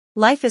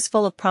Life is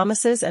full of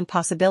promises and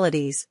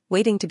possibilities,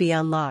 waiting to be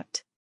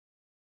unlocked.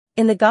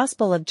 In the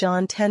Gospel of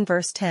John 10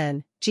 verse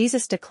 10,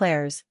 Jesus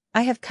declares,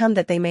 "I have come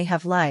that they may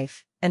have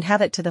life, and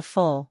have it to the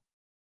full."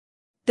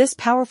 This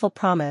powerful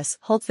promise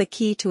holds the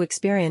key to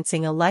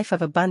experiencing a life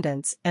of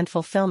abundance and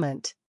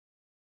fulfillment.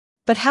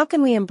 But how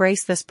can we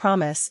embrace this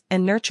promise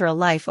and nurture a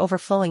life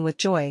overflowing with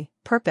joy,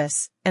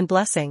 purpose, and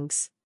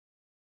blessings?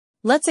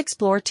 Let's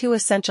explore 2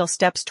 essential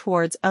steps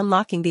towards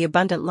unlocking the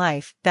abundant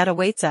life that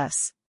awaits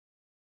us.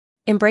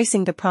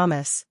 Embracing the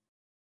promise.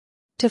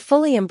 To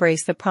fully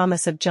embrace the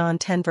promise of John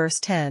 10 verse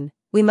 10,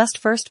 we must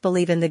first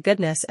believe in the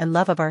goodness and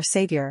love of our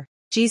Savior,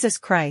 Jesus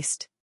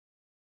Christ.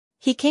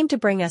 He came to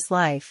bring us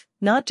life,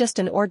 not just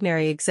an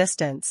ordinary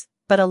existence,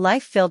 but a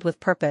life filled with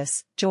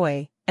purpose,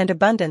 joy, and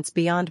abundance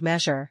beyond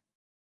measure.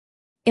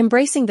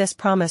 Embracing this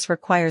promise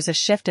requires a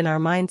shift in our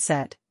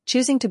mindset,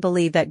 choosing to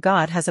believe that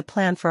God has a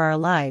plan for our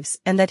lives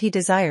and that He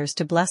desires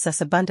to bless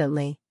us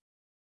abundantly.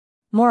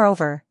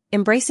 Moreover,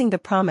 embracing the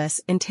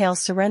promise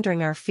entails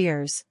surrendering our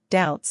fears,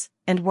 doubts,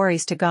 and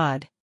worries to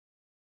God.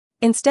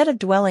 Instead of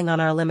dwelling on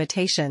our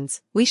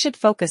limitations, we should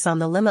focus on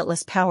the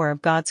limitless power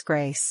of God's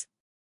grace.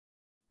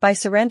 By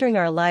surrendering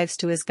our lives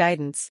to His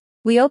guidance,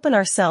 we open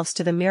ourselves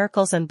to the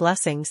miracles and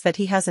blessings that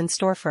He has in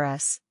store for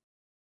us.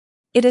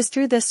 It is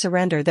through this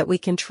surrender that we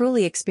can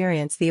truly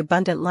experience the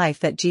abundant life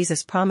that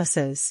Jesus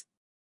promises.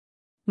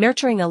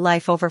 Nurturing a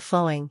life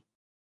overflowing.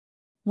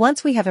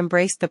 Once we have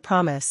embraced the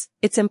promise,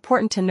 it's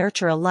important to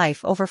nurture a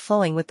life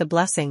overflowing with the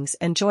blessings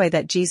and joy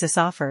that Jesus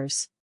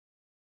offers.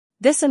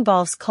 This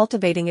involves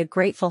cultivating a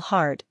grateful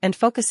heart and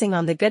focusing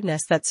on the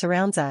goodness that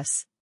surrounds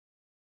us.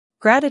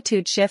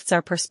 Gratitude shifts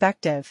our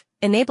perspective,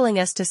 enabling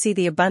us to see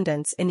the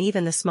abundance in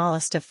even the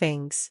smallest of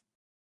things.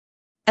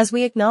 As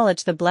we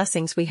acknowledge the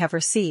blessings we have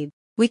received,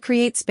 we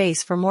create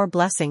space for more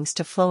blessings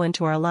to flow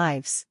into our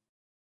lives.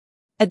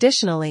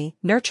 Additionally,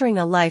 nurturing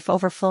a life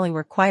overflowing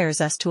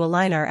requires us to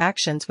align our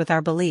actions with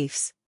our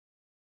beliefs.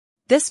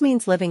 This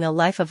means living a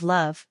life of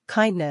love,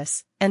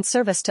 kindness, and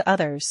service to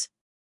others.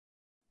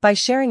 By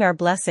sharing our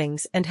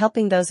blessings and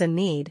helping those in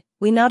need,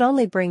 we not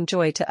only bring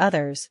joy to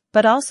others,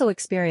 but also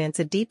experience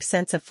a deep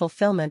sense of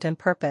fulfillment and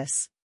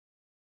purpose.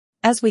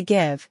 As we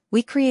give,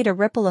 we create a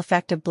ripple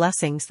effect of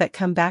blessings that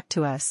come back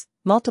to us,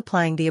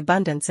 multiplying the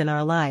abundance in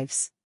our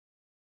lives.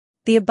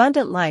 The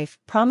abundant life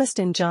promised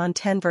in John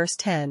 10 verse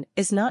 10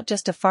 is not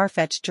just a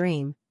far-fetched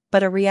dream,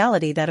 but a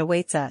reality that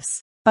awaits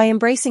us. By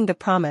embracing the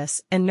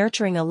promise and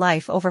nurturing a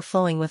life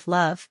overflowing with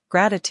love,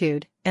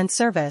 gratitude, and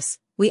service,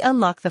 we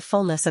unlock the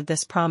fullness of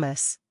this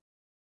promise.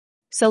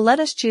 So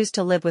let us choose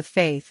to live with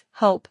faith,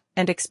 hope,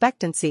 and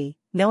expectancy,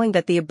 knowing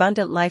that the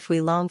abundant life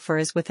we long for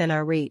is within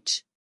our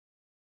reach.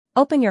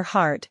 Open your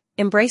heart,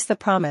 embrace the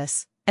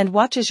promise, and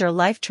watch as your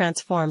life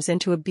transforms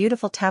into a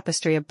beautiful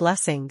tapestry of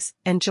blessings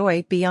and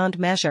joy beyond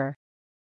measure.